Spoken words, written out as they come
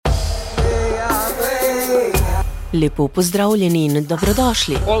Lepo pozdravljeni in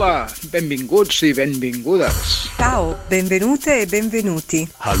dobrodošli. Hola, benvinguts i benvingudes. Ciao, benvenute e benvenuti.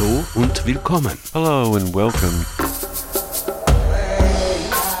 Hallo und willkommen. Hello and welcome.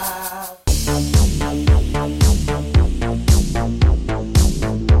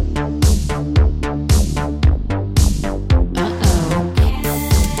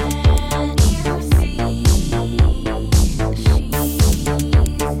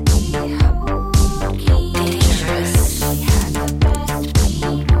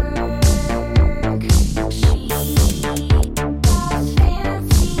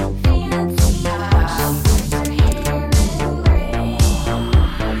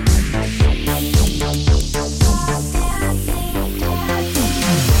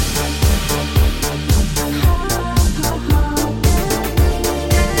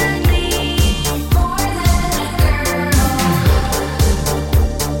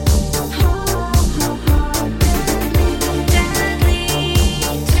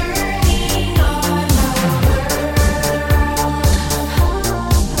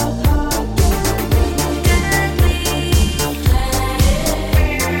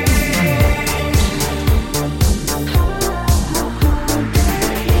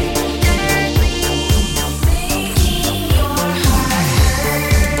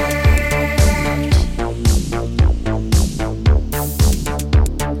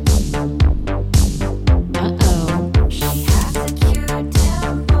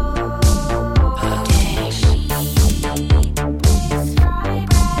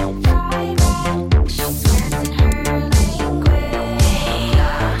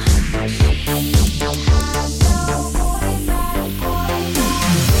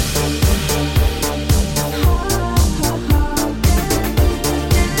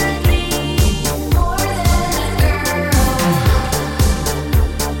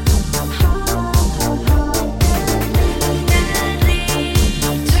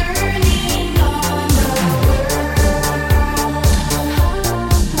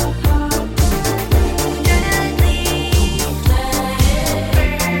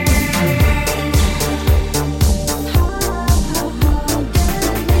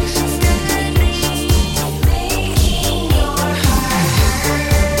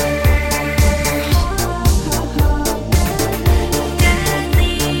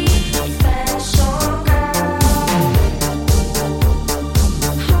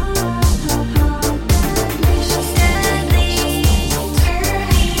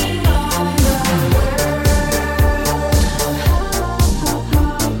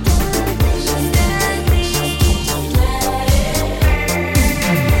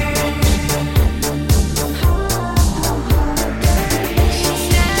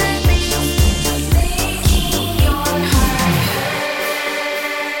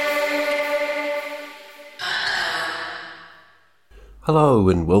 Hello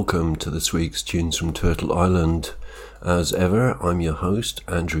and welcome to this week's Tunes from Turtle Island. As ever, I'm your host,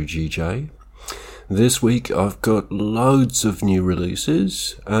 Andrew GJ. This week I've got loads of new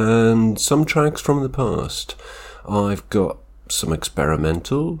releases and some tracks from the past. I've got some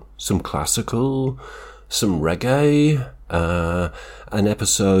experimental, some classical, some reggae, an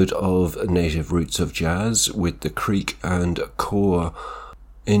episode of Native Roots of Jazz with the Creek and Core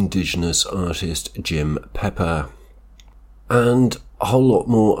Indigenous artist Jim Pepper, and a whole lot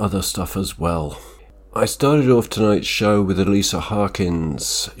more other stuff as well. I started off tonight's show with Elisa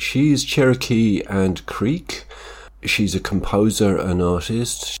Harkins. She's Cherokee and Creek. She's a composer and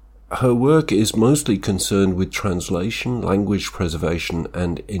artist. Her work is mostly concerned with translation, language preservation,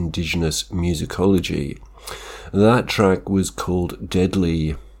 and indigenous musicology. That track was called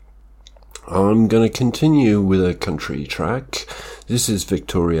Deadly. I'm going to continue with a country track. This is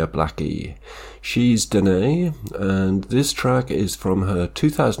Victoria Blackie. She's Danae, and this track is from her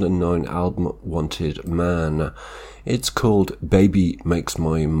 2009 album Wanted Man. It's called Baby Makes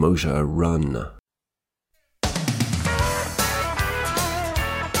My Motor Run.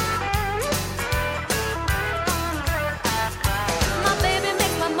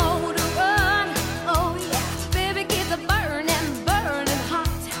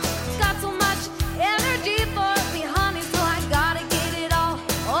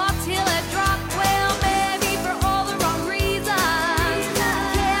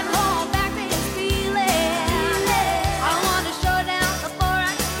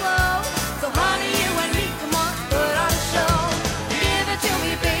 So hard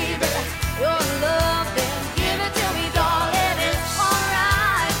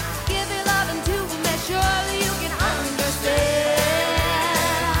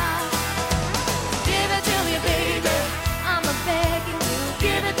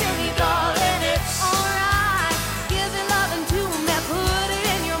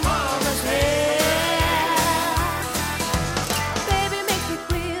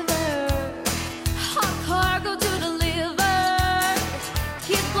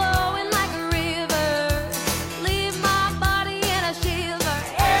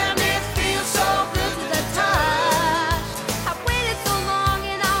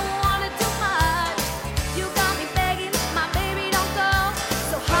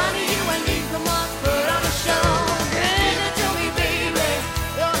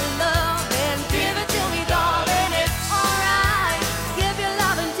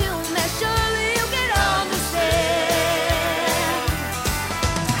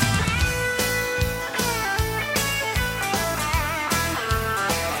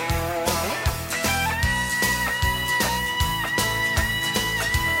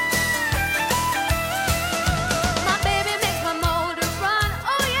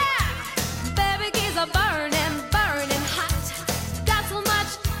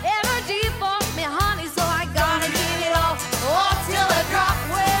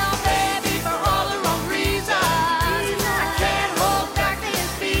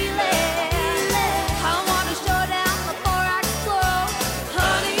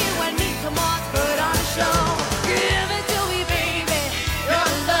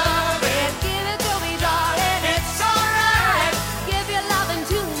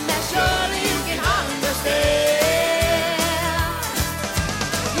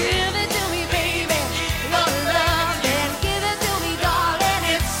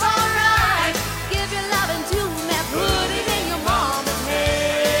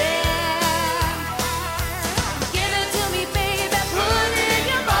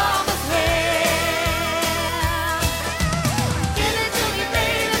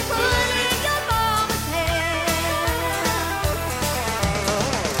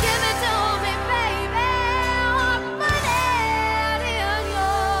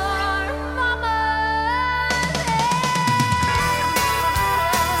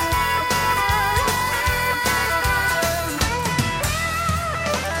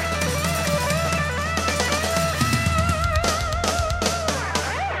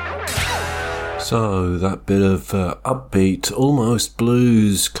So that bit of upbeat, almost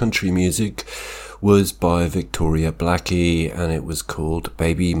blues country music was by Victoria Blackie, and it was called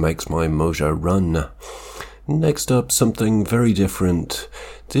Baby Makes My Mojo Run. Next up, something very different.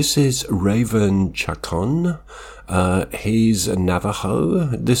 This is Raven Chacon. He's a Navajo.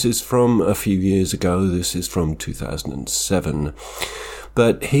 This is from a few years ago. This is from 2007.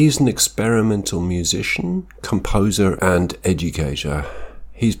 But he's an experimental musician, composer, and educator.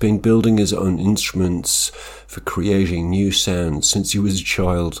 He's been building his own instruments for creating new sounds since he was a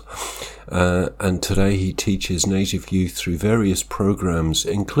child. And today he teaches Native youth through various programs,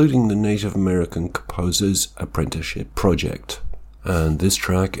 including the Native American Composers Apprenticeship Project. And this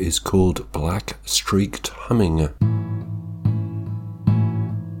track is called Black Streaked Humming.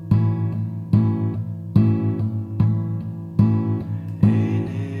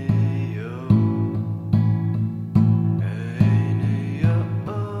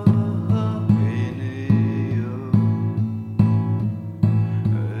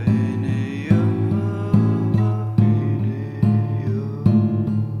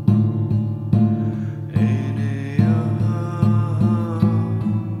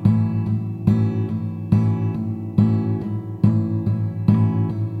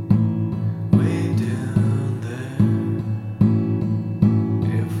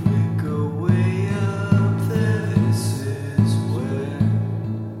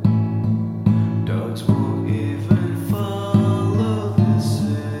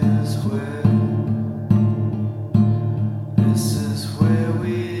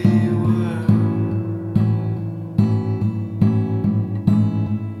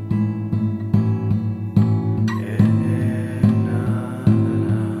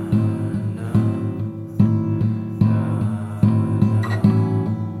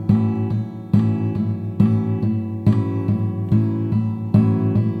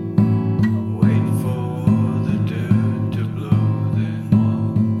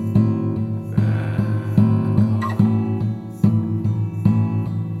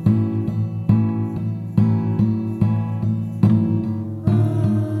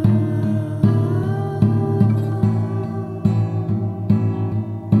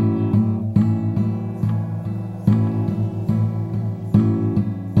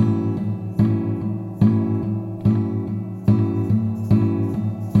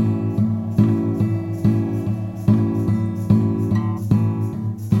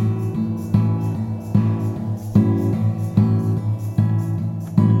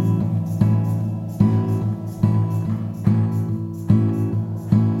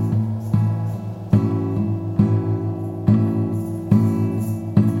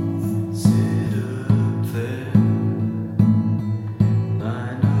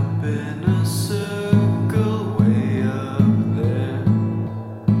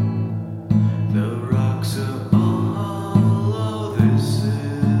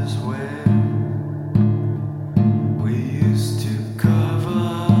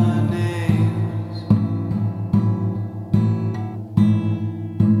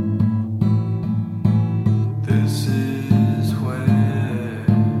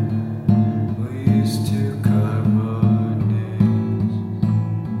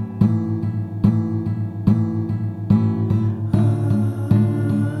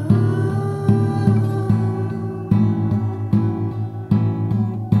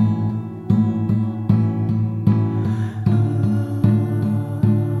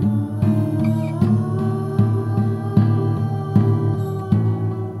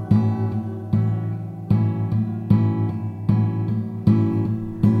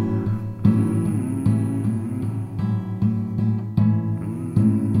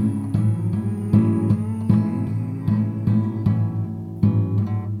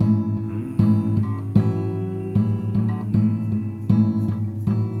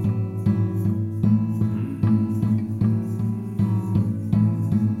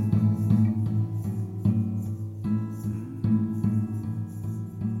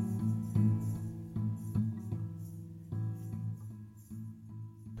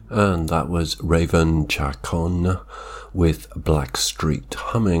 And that was Raven Chacon with Black Street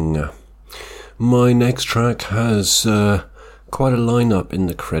Humming. My next track has quite a lineup in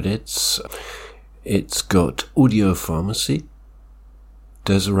the credits. It's got Audio Pharmacy,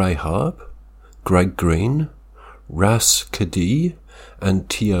 Desiree Harb, Greg Green, Ras Kadi, and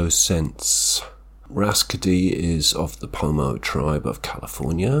Tio Sense. Ras Kadi is of the Pomo tribe of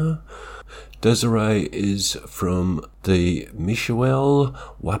California. Desiree is from the Michoel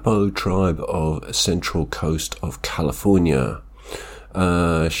Wapo tribe of Central Coast of California.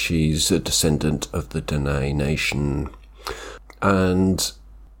 She's a descendant of the Dene Nation. And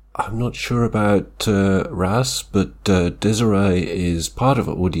I'm not sure about Ras, but Desiree is part of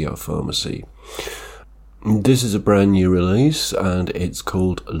Audio Pharmacy. This is a brand new release, and it's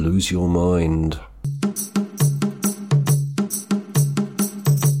called Lose Your Mind.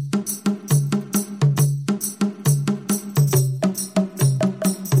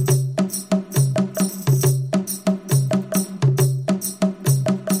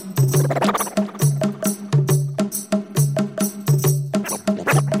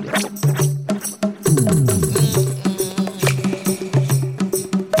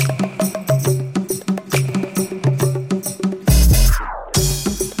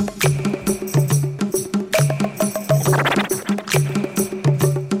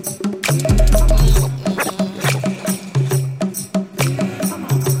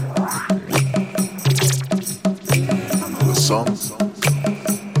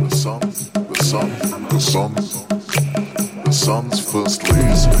 The sun's first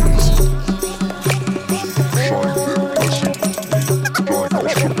rays shine their blessing,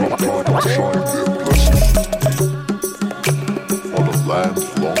 shine their blessing on a land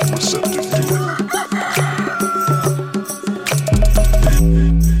long receptive to it.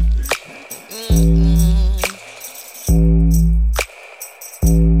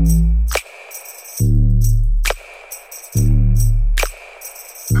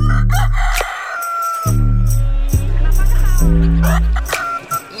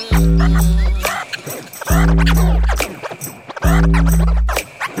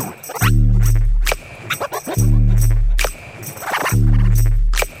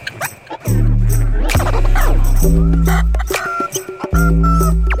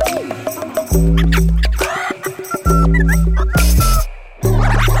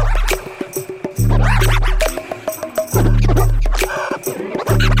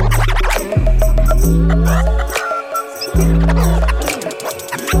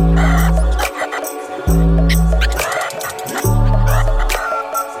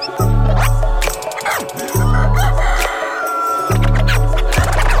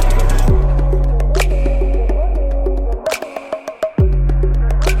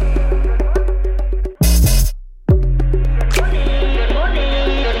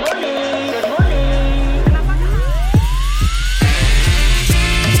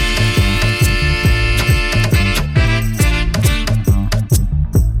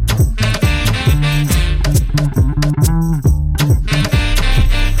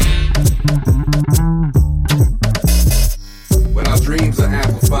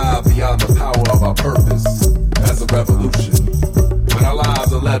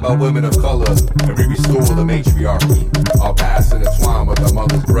 Women of color, and we restore the matriarchy. Our past intertwined with our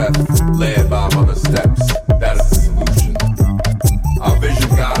mother's breath, led by our mother's steps. That is the solution. Our vision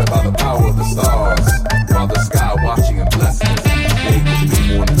guided by the power of the stars, while the sky watching and blessing us each day with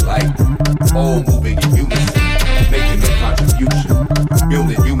new morning light. All moving in unison, making their contribution.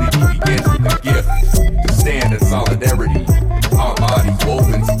 Building unity begins with a gift to stand in solidarity. Our bodies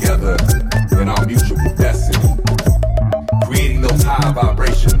woven together in our mutual destiny. Creating those high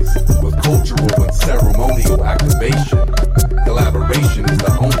vibrations with cultural and ceremonial activation. Collaboration is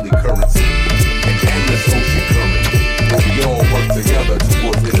the only currency, an endless ocean current, where we all work together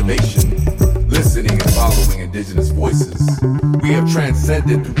towards innovation, listening and following indigenous voices. We have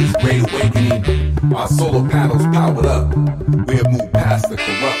transcended through this great awakening, our solar panels powered up. We have moved past the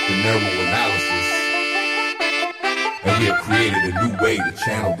corrupt and narrow analysis, and we have created a new way to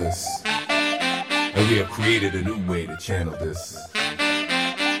channel this. And we have created a new way to channel this.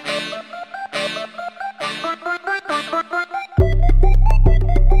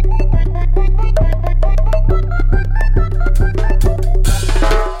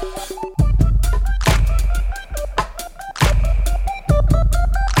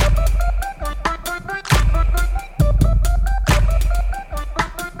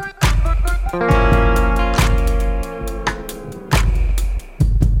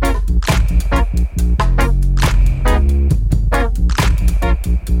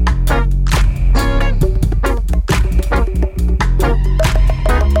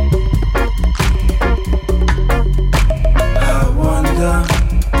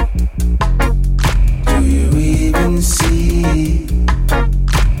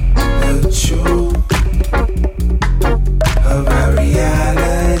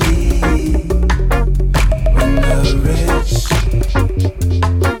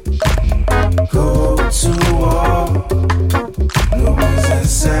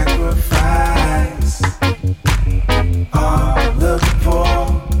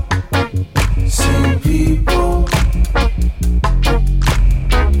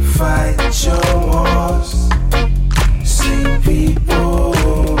 Fight your wars, same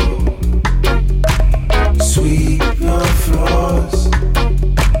people.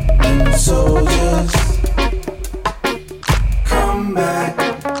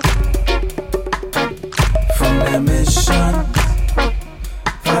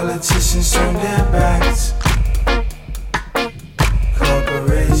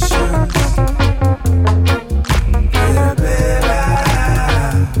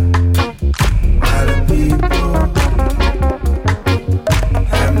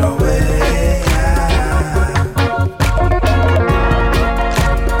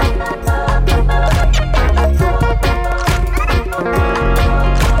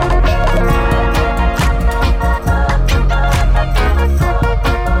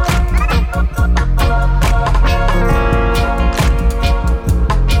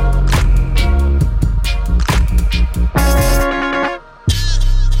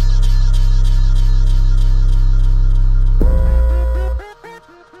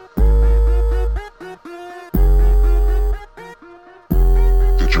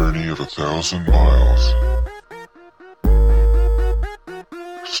 1,000 miles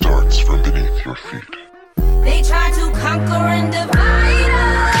starts from beneath your feet. They try to conquer and divide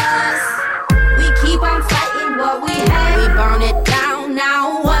us. We keep on fighting what we have. We burn it down,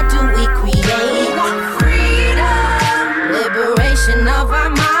 now what do we create? Freedom, liberation of our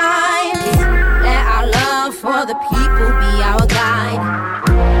minds. Let our love for the people be our guide.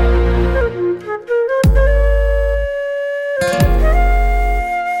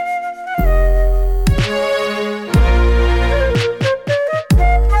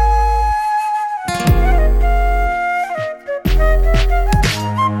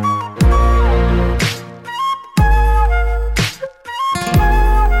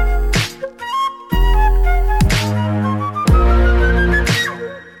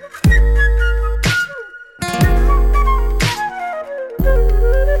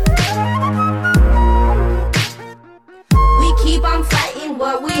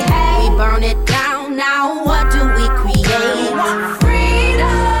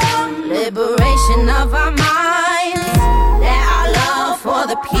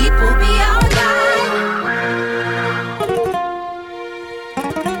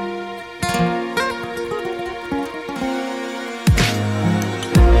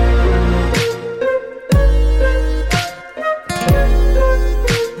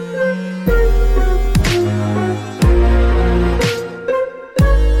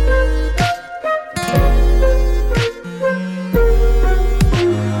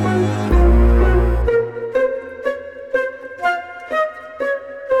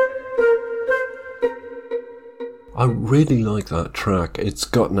 I really like that track. It's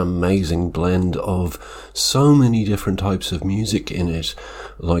got an amazing blend of so many different types of music in it,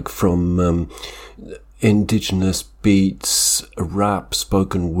 like from indigenous beats, rap,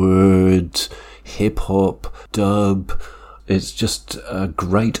 spoken word, hip-hop, dub. It's just a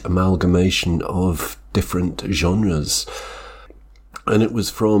great amalgamation of different genres. And it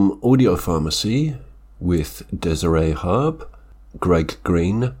was from Audio Pharmacy with Desiree Herb, Greg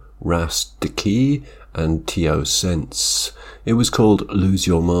Green, Ras Dickey, and Tio Sense. It was called Lose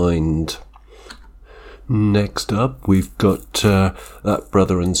Your Mind. Next up, we've got that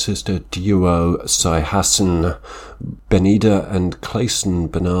brother and sister duo, Sai Hassan, Benida and Clayson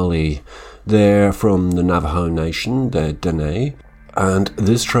Benali. They're from the Navajo Nation, they're Dene, and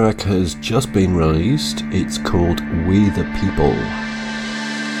this track has just been released. It's called We the People.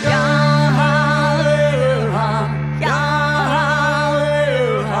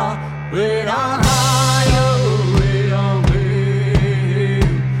 With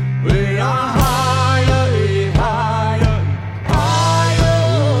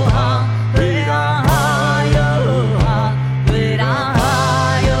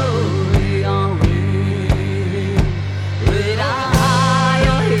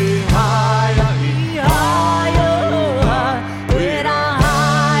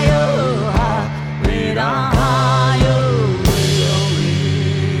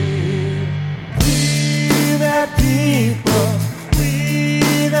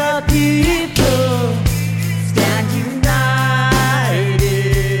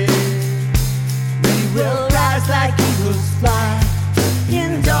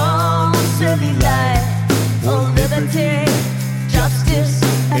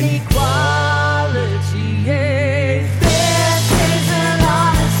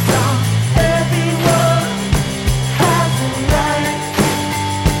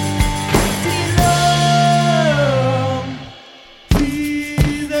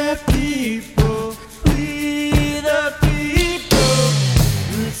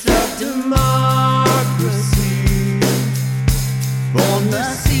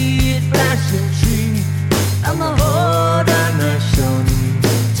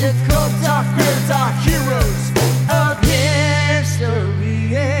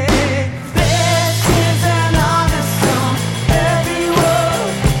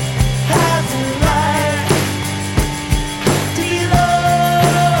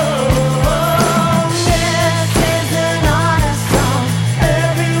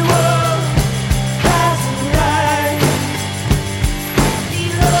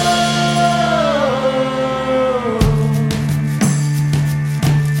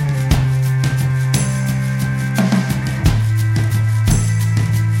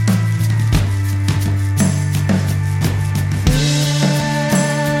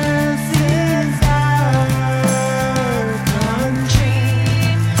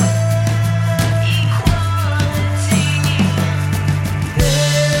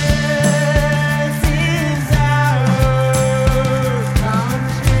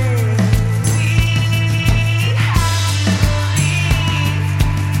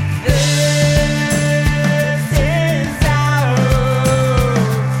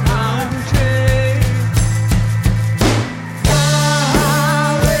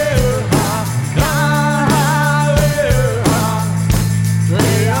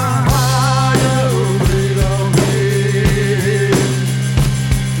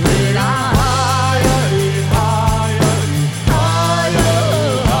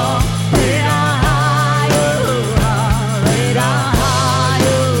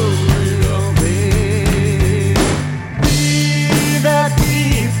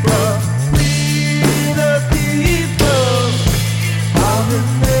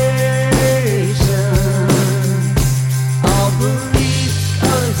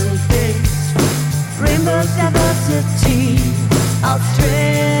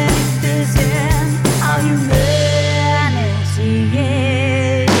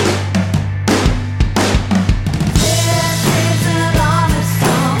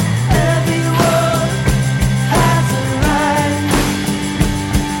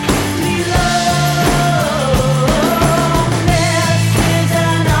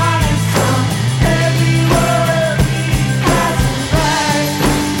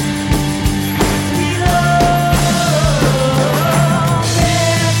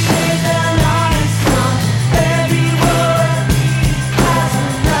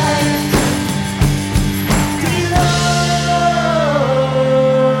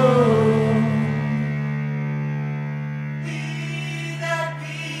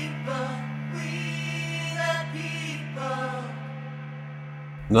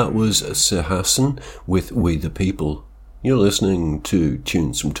That was Sir Hassan with We the People. You're listening to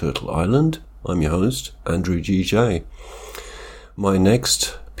Tunes from Turtle Island. I'm your host, Andrew GJ. My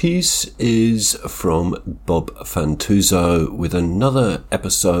next piece is from Bob Fantuzzo with another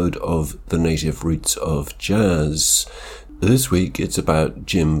episode of The Native Roots of Jazz. This week it's about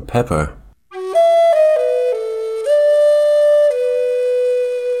Jim Pepper.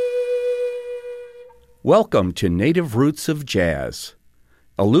 Welcome to Native Roots of Jazz,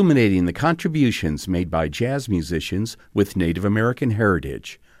 illuminating the contributions made by jazz musicians with Native American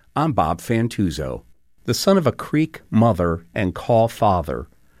heritage. I'm Bob Fantuzzo. The son of a Creek mother and Kaw father,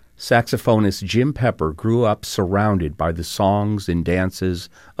 saxophonist Jim Pepper grew up surrounded by the songs and dances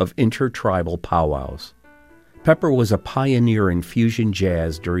of intertribal powwows. Pepper was a pioneer in fusion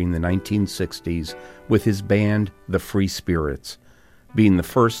jazz during the 1960s with his band The Free Spirits, being the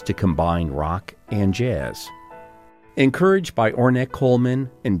first to combine rock and jazz. Encouraged by Ornette Coleman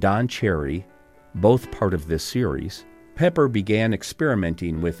and Don Cherry, both part of this series, Pepper began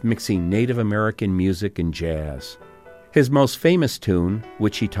experimenting with mixing Native American music and jazz. His most famous tune,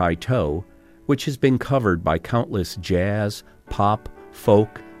 Wichita Toe, which has been covered by countless jazz, pop,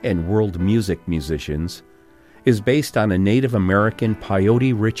 folk, and world music musicians, is based on a Native American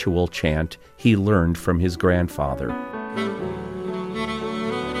peyote ritual chant he learned from his grandfather.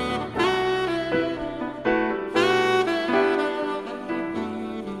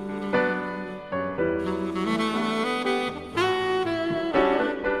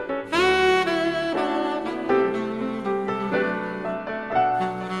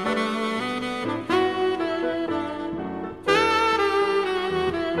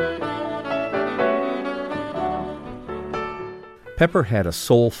 Pepper had a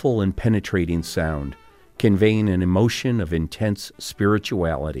soulful and penetrating sound, conveying an emotion of intense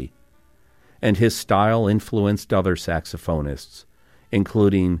spirituality, and his style influenced other saxophonists,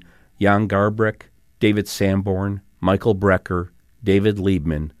 including Jan Garbarek, David Sanborn, Michael Brecker, David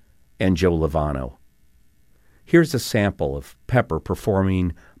Liebman, and Joe Lovano. Here's a sample of Pepper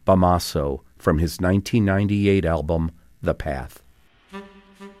performing Bamaso from his 1998 album, The Path.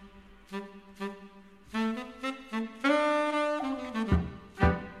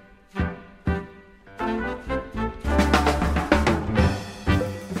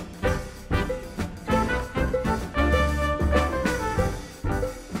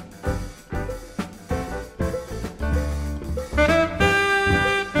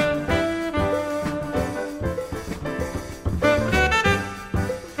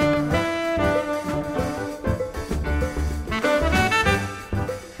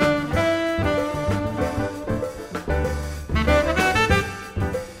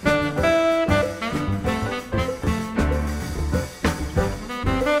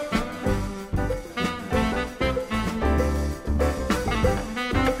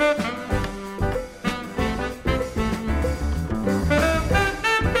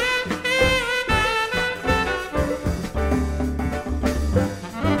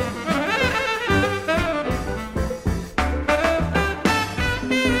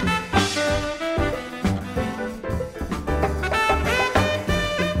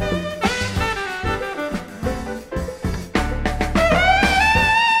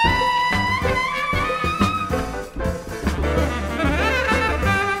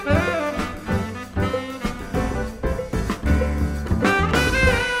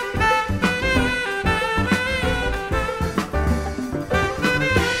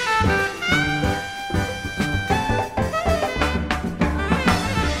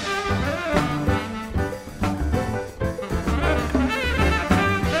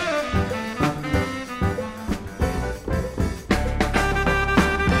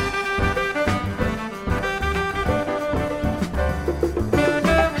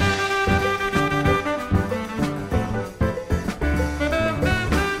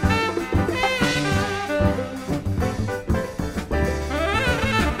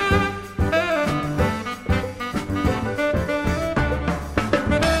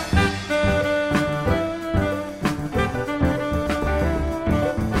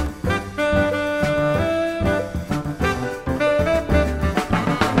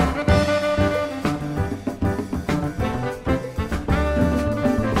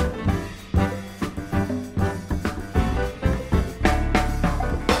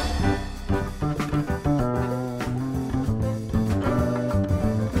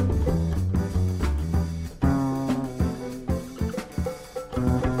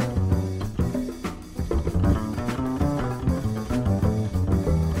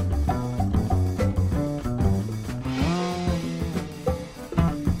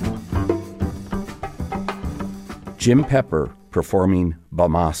 Jim Pepper performing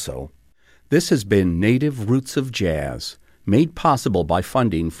Bamaso. This has been Native Roots of Jazz, made possible by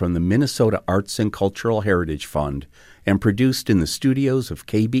funding from the Minnesota Arts and Cultural Heritage Fund and produced in the studios of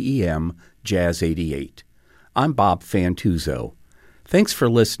KBEM Jazz 88. I'm Bob Fantuzzo. Thanks for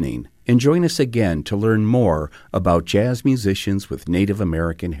listening, and join us again to learn more about jazz musicians with Native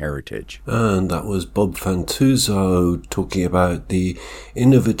American heritage. And that was Bob Fantuzzo talking about the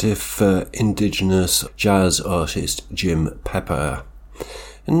innovative indigenous jazz artist Jim Pepper.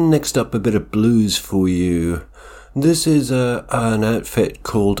 And next up, a bit of blues for you. This is an outfit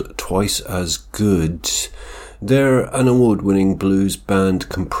called Twice as Good. They're an award-winning blues band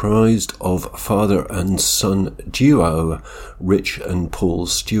comprised of father and son duo, Rich and Paul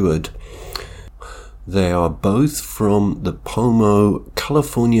Stewart. They are both from the Pomo,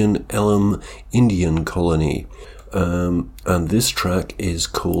 Californian Elm Indian Colony. And this track is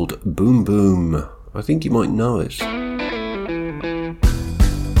called Boom Boom. I think you might know it.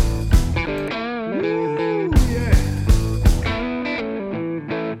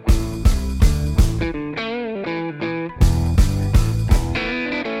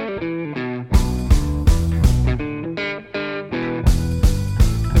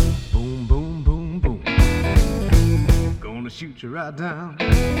 Shoot you right down,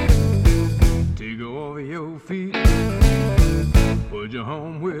 take you over your feet, put you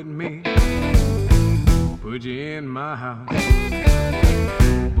home with me, put you in my house.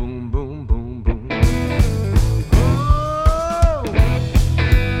 Boom, boom, boom, boom. Oh!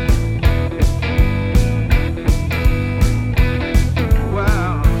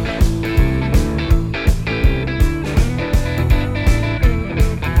 Wow.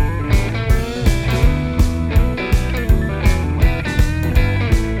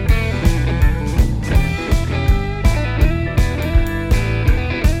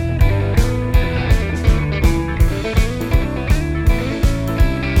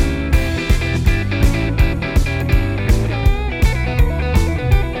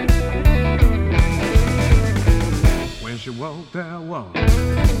 She walked that walk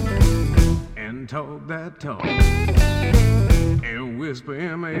and talk that talk and whisper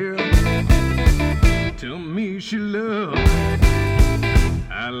in my ear, tell me she loved.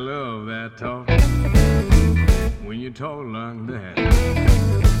 I love that talk. When you talk like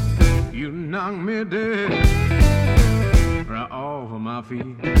that, you knock me dead right off of my feet.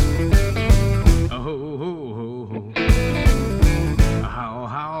 Oh, ho, ho, ho, ho. How,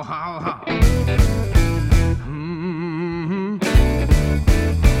 how, how, how.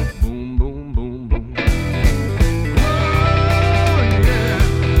 Boom, boom, boom, boom. Oh, yeah.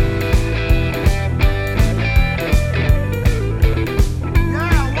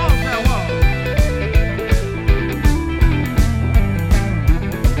 Yeah, walk that walk.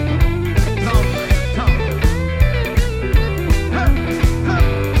 Talk, talk. Huh, huh, huh,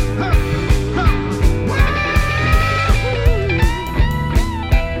 huh.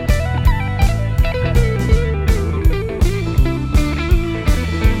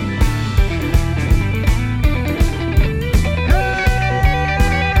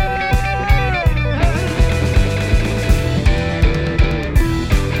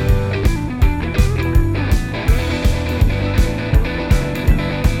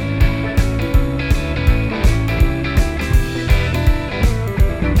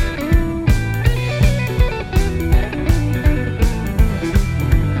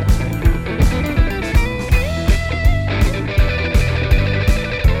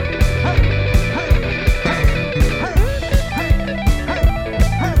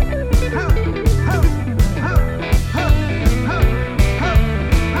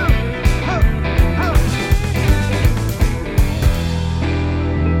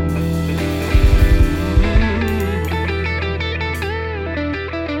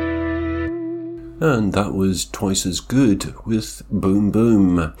 And that was Twice as Good with Boom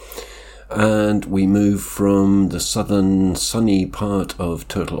Boom. And we move from the southern sunny part of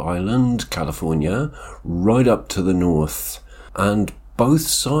Turtle Island, California, right up to the north. And both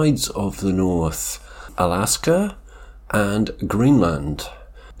sides of the north, Alaska and Greenland.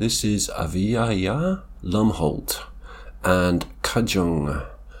 This is Aviaya Lumholt and Kajung.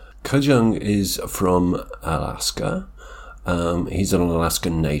 Kajung is from Alaska. He's an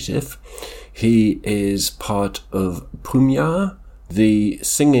Alaskan native. He is part of Pumya, the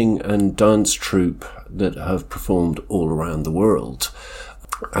singing and dance troupe that have performed all around the world.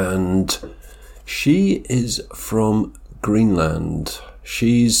 And she is from Greenland.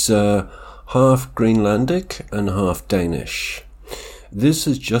 She's half Greenlandic and half Danish. This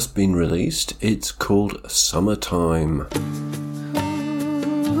has just been released. It's called Summertime.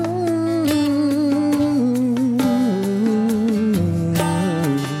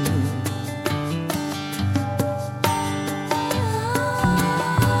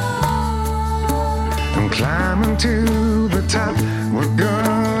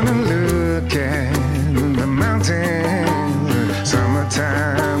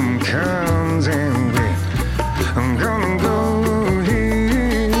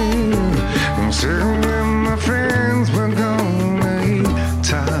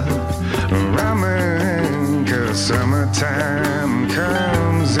 top ramen, 'cause summertime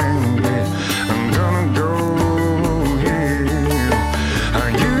comes and I'm gonna go here.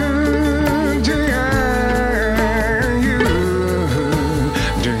 You,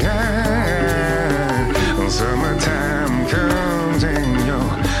 summertime comes and your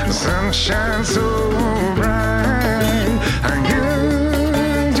sun shines so bright.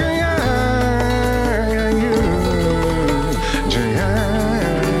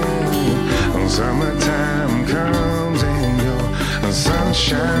 Summertime comes and your sun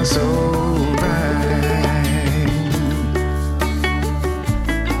shines so bright.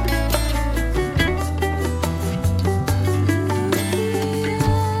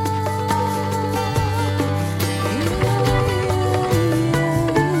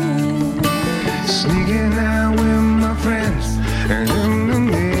 Sneaking out with my friends in the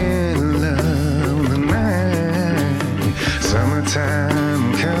middle of the night. Summertime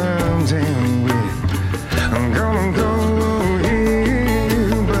comes and I'm gonna go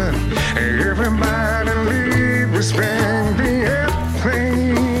here, but everybody leave respect the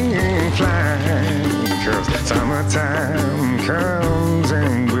airplane flying, 'cause summertime comes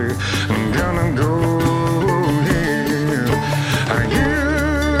and we're gonna go here.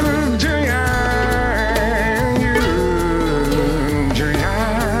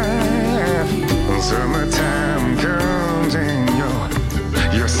 Summertime comes and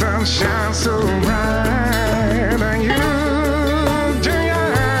your sun shines so bright, and you,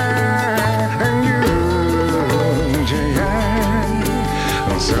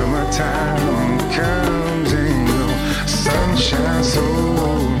 summertime comes and your sun shines so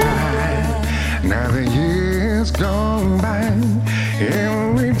bright. Now the years gone by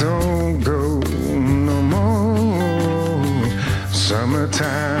and we don't go no more.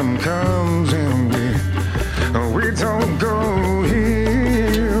 Summertime comes and we don't go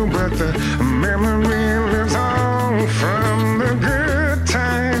here, but the memory lives on from the good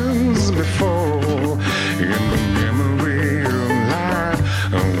times before. In the memory of life,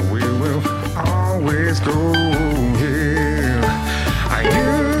 we will always go here.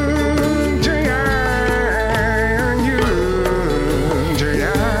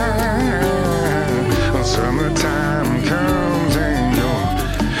 Summertime comes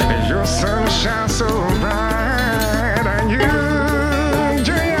and your sun shines so bright, and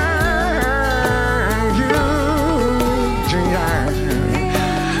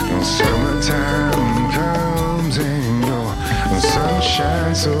summertime comes and your sun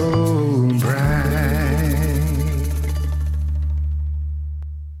shines so bright.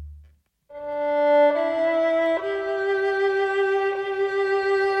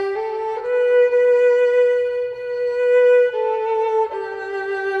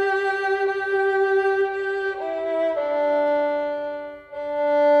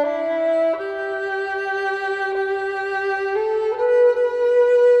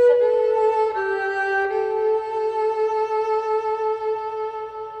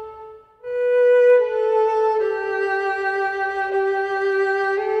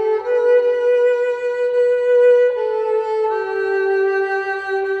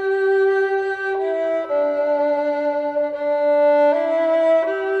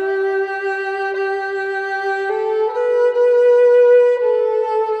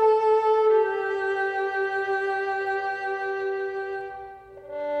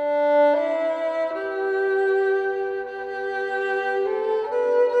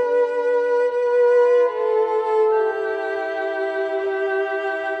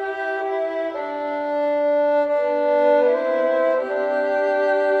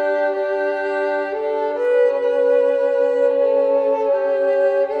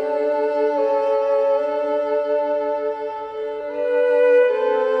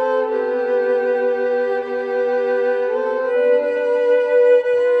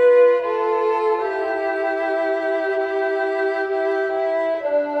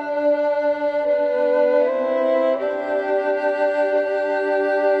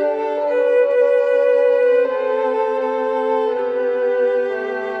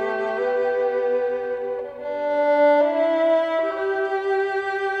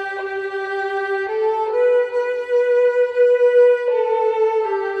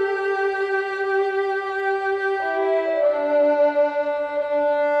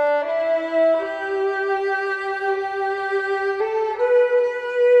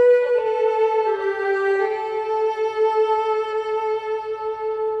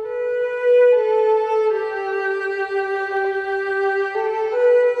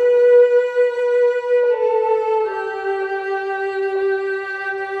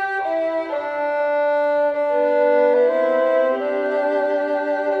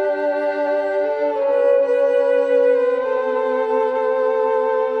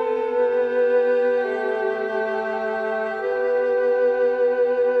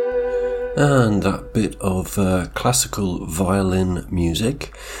 And that bit of classical violin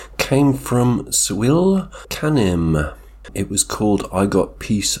music came from Swil Canim. It was called I Got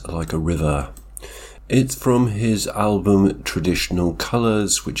Peace Like a River. It's from his album Traditional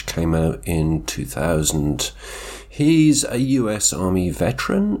Colours, which came out in 2000. He's a US Army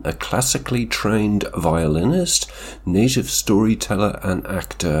veteran, a classically trained violinist, native storyteller and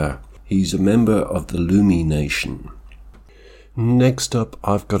actor. He's a member of the Lumi Nation. Next up,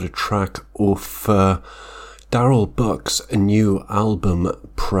 I've got a track off Daryl Buck's new album,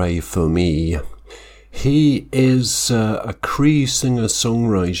 Pray For Me. He is a Cree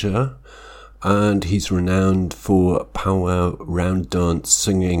singer-songwriter, and he's renowned for powwow, round dance,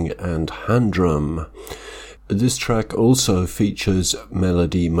 singing and hand drum. This track also features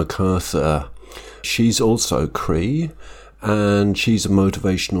Melody MacArthur. She's also Cree, and she's a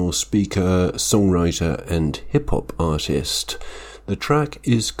motivational speaker, songwriter and hip-hop artist. The track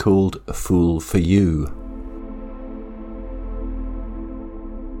is called A Fool For You.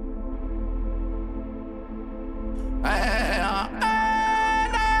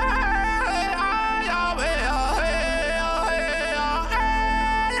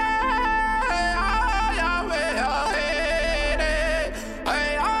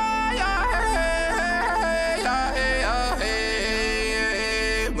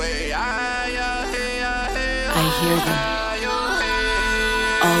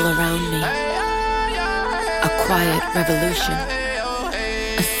 Quiet revolution,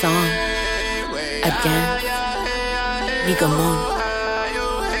 a song, a dance, nigamon,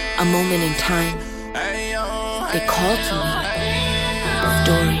 a moment in time. They call to me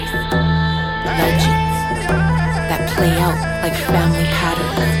stories, legends that play out like family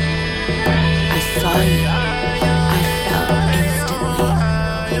patterns. I saw you, I felt instantly,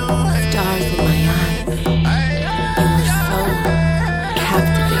 stars in my eyes. You were so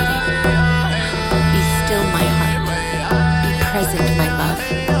captivating. Be still, my heart. Present, my love.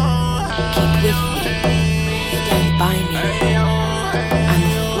 Keep with me. Stand by me. I'm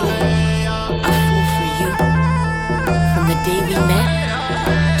a fool for you. From the day we met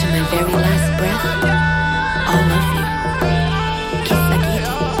to my very last breath, I'll love you.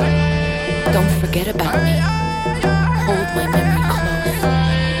 Kisagiti. Don't forget about me. Hold my memory close.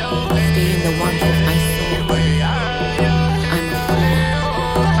 Stay in the warmth of my soul. I'm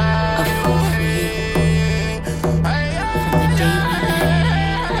a fool for you.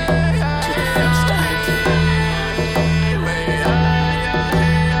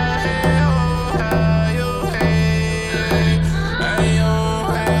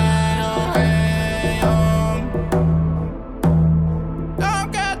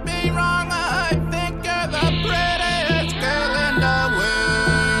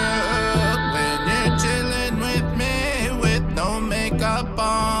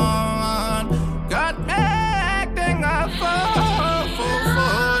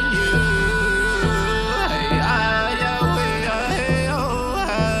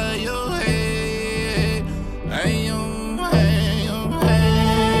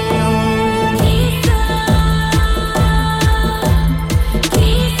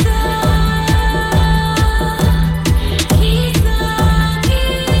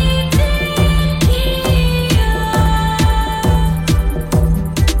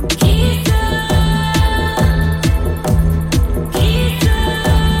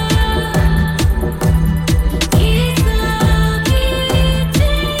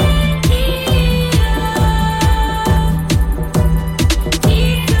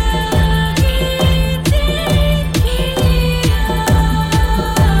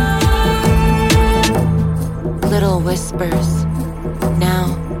 Whispers, now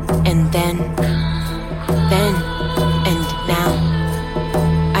and then and now.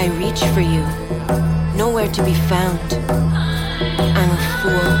 I reach for you, nowhere to be found. I'm a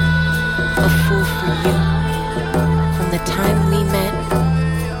fool for you. From the time we met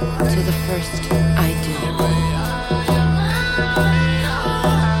to the first I do.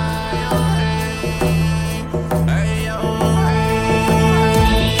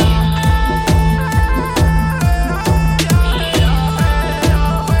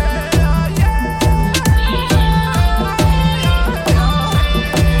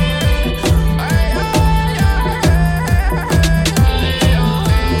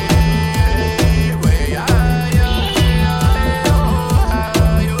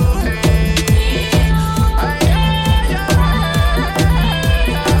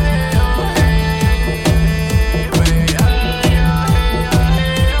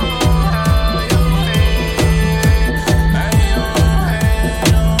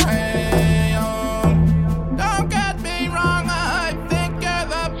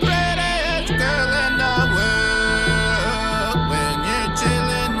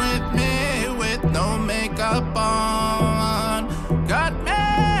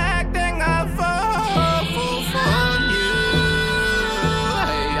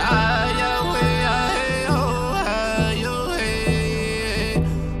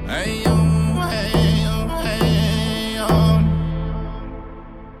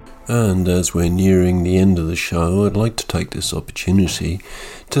 And as we're nearing the end of the show, I'd like to take this opportunity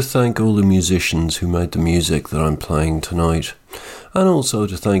to thank all the musicians who made the music that I'm playing tonight, and also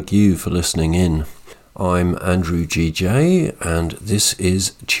to thank you for listening in. I'm Andrew GJ, and this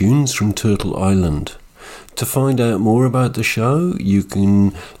is Tunes from Turtle Island. To find out more about the show, you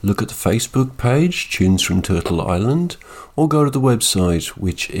can look at the Facebook page, Tunes from Turtle Island, or go to the website,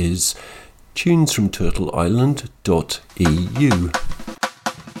 which is tunesfromturtleisland.eu.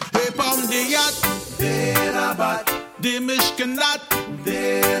 De mishkenat,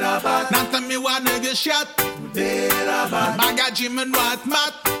 nanta mi wana geshat, magaji men wat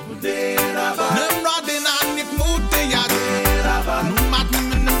mat, nem rodin anip muteyat, numat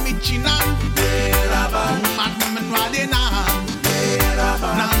men michinan, numat men wadinan,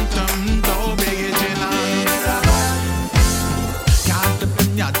 nantam do begejinan. Kante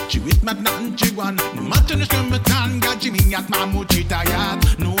penyat, chiwit mat nan chigwan, numat nishkemetan, gaji minyat mamuchitayat,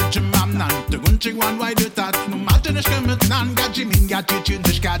 no chimam nan, tegun chigwan wai de tat, numat nishkemet nan, gaji minyat chichin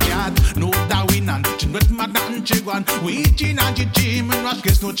dishkajat, no dawinan, chinwet mat nan chigwan, wichi nan chichim, and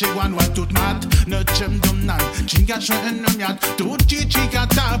raskes no chigwan wai tut mat, no chim dum nan, chingat shwen namyat, tut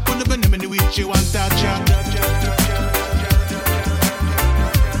chichikata, pun the benemini wichi wan tachat.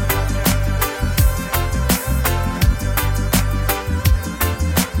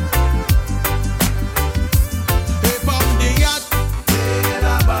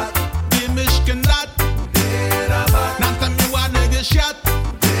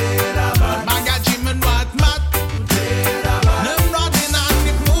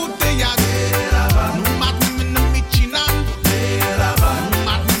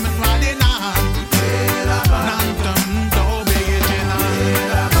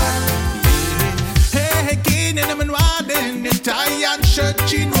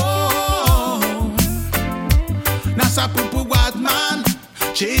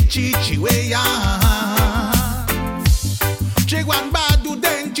 Chichi weya Chegwan badu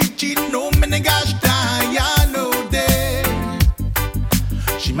den chichi no menegash ya no de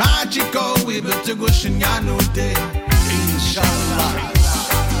Shimachiko we better go shinya no de Inshallah.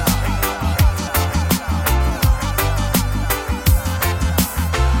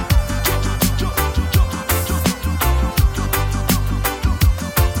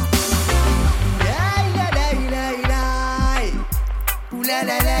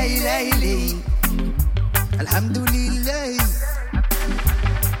 الحمد لله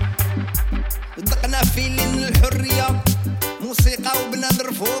ذقنا فيلين الحرية موسيقى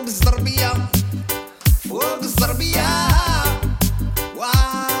وبنادر فوق الزربية فوق الزربية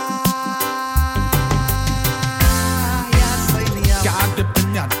يا صينية قاعد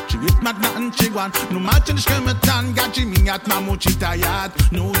بنيات شويت مدنا انشيوان نو ما تنش كمتان قاعد ميات ما موشيتايات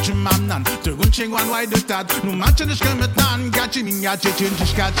نو جمامنان تقول شيوان وايد تاد نو ما تنش كمتان قاعد ميات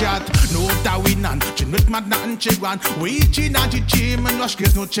تنش كاجات نو داوينان شويت مدنا انشيوان ويجي ناجي من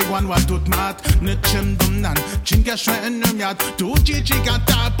واشكس نو شيوان واتوت مات نتشم دمنان شينكا شوين نميات توجي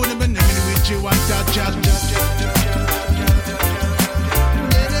شيكاتا بون بنمين ويجي وان تاجات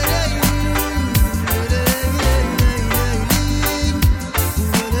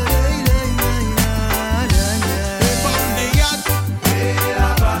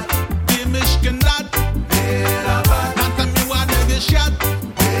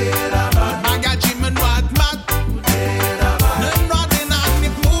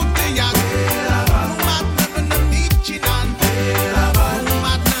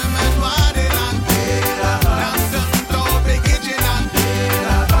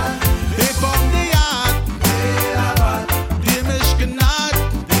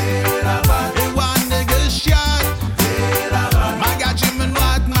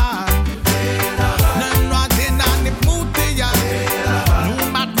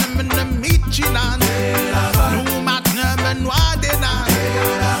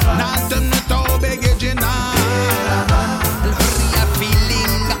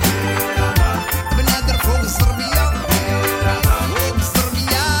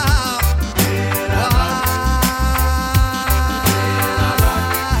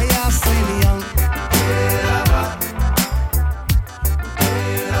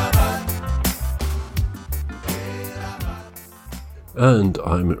And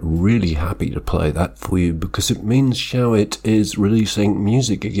I'm really happy to play that for you because it means Showit is releasing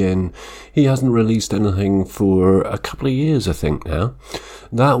music again. He hasn't released anything for a couple of years, I think, now.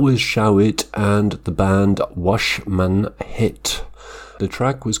 That was Showit and the band Washman Hit. The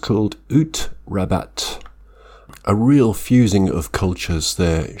track was called Ut Rabat. A real fusing of cultures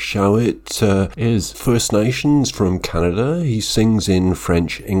there. Showit is First Nations from Canada. He sings in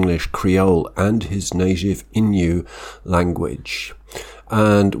French, English, Creole and his native Innu language.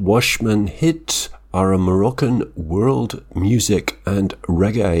 and Washman Hit are a Moroccan world music and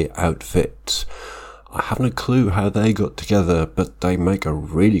reggae outfit. I haven't a clue how they got together, but they make a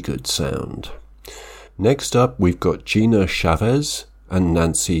really good sound. Next up, we've got Gina Chavez and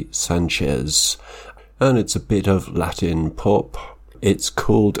Nancy Sanchez, and it's a bit of Latin pop. It's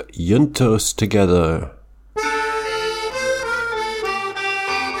called Juntos Together.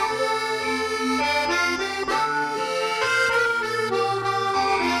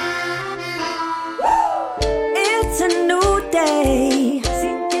 It's a new day. It's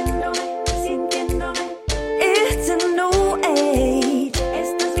a new age.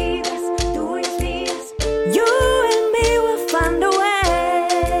 You and me will find a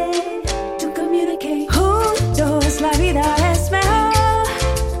way to communicate. Juntos la vida es mejor.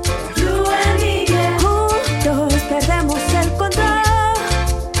 You and me, yeah. Juntos perdemos el control.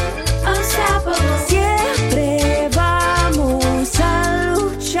 Unstoppable. Siempre vamos a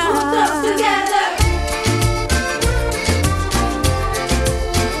luchar. Juntos together.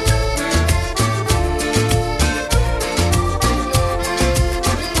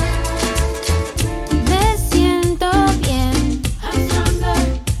 Me siento bien,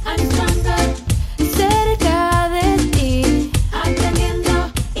 I'm stronger, cerca de ti, aprendiendo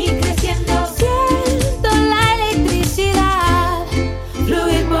y creciendo. Siento la electricidad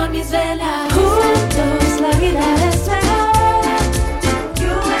fluir por mis venas. Juntos la vida es mejor.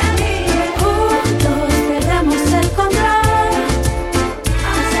 You and me, yeah. Juntos perdemos el control.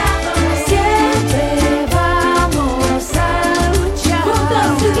 Unstoppable. Siempre vamos a luchar. Juntos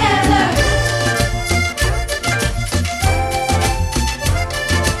together.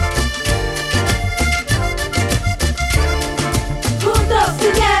 Juntos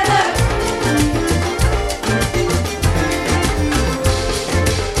together.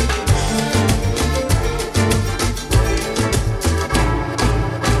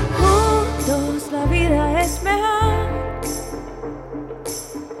 Juntos la vida es mejor.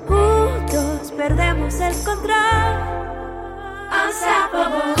 Juntos perdemos el control.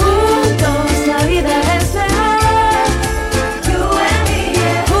 Unstoppable. Juntos la vida es mejor. You and me,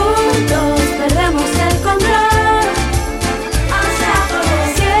 yeah. Juntos perdemos el control. Unstoppable.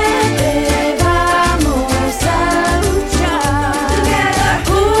 Siempre vamos a luchar. Together.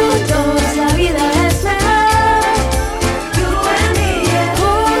 Juntos la vida es mejor. You and me, yeah.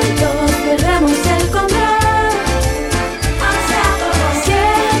 Juntos perdemos el control. Unstoppable.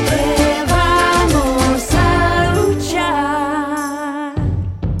 Siempre vamos a luchar.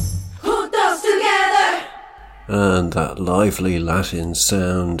 Juntos together. And that lively Latin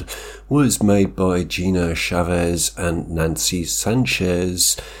sound was made by Gina Chavez and Nancy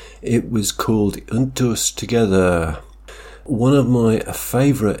Sanchez. It was called Juntos Together. One of my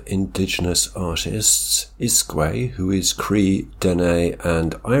favourite indigenous artists, Iskway, who is Cree, Dene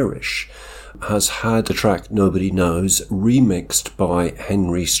and Irish, has had the track Nobody Knows remixed by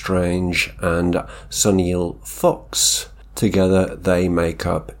Henry Strange and Sunil Fox. Together they make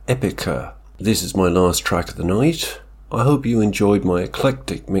up Epica. This is my last track of the night. I hope you enjoyed my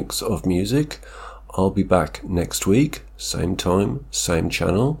eclectic mix of music. I'll be back next week, same time, same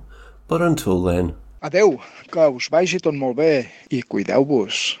channel. But until then, Adeu, que us vagi tot molt bé i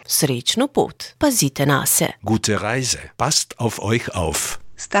cuideu-vos. Srečno pot, pazite na se. Gute Reise. Passt auf euch auf.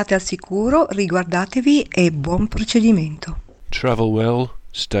 State al sicuro, riguardatevi e buon procedimento. travel well,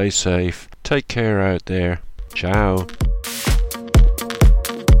 stay safe, take care out there. Ciao.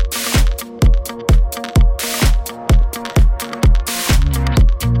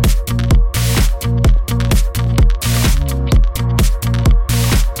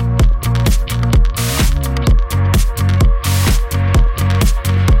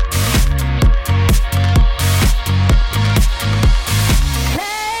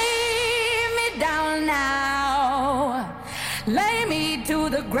 Lay me to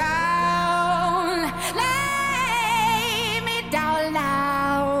the ground. Lay me down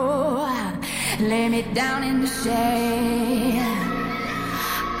now. Lay me down in the shade.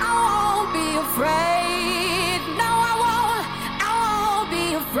 I won't be afraid. No, I won't. I won't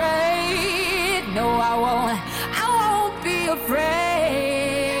be afraid. No, I won't. I won't be afraid.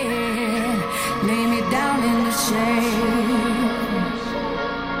 Lay me down in the shade.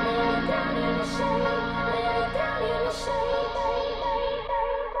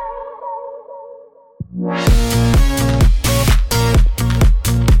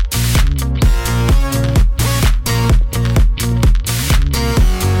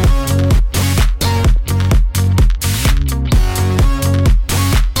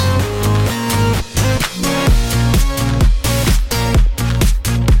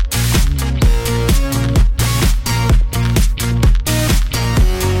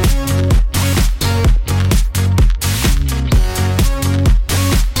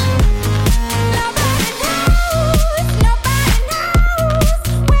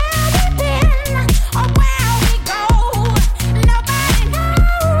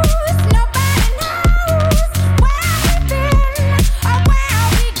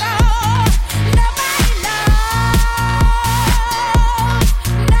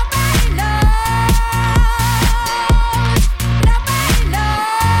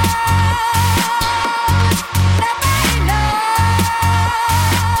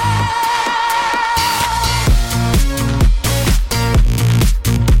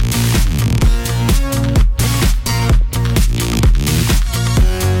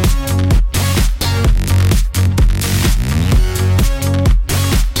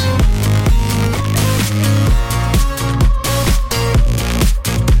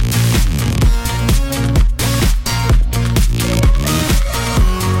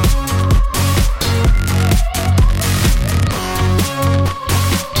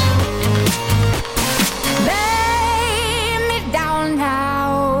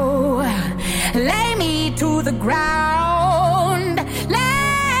 to the ground.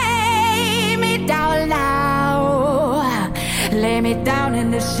 Lay me down now. Lay me down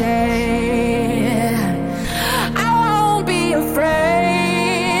in the shade. I won't be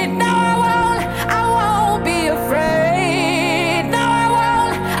afraid. No, I won't. I won't be afraid. No,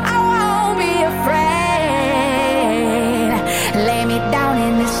 I won't be afraid. Lay me down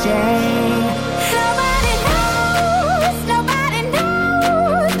in the shade. Nobody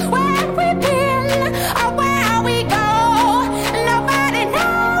knows where we've been or where we go. Nobody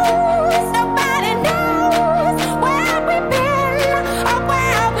knows where we've been or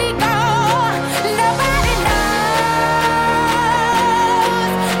where we go. Nobody knows.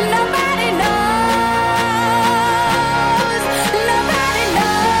 Nobody knows. Nobody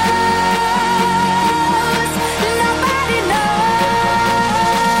knows. Nobody knows.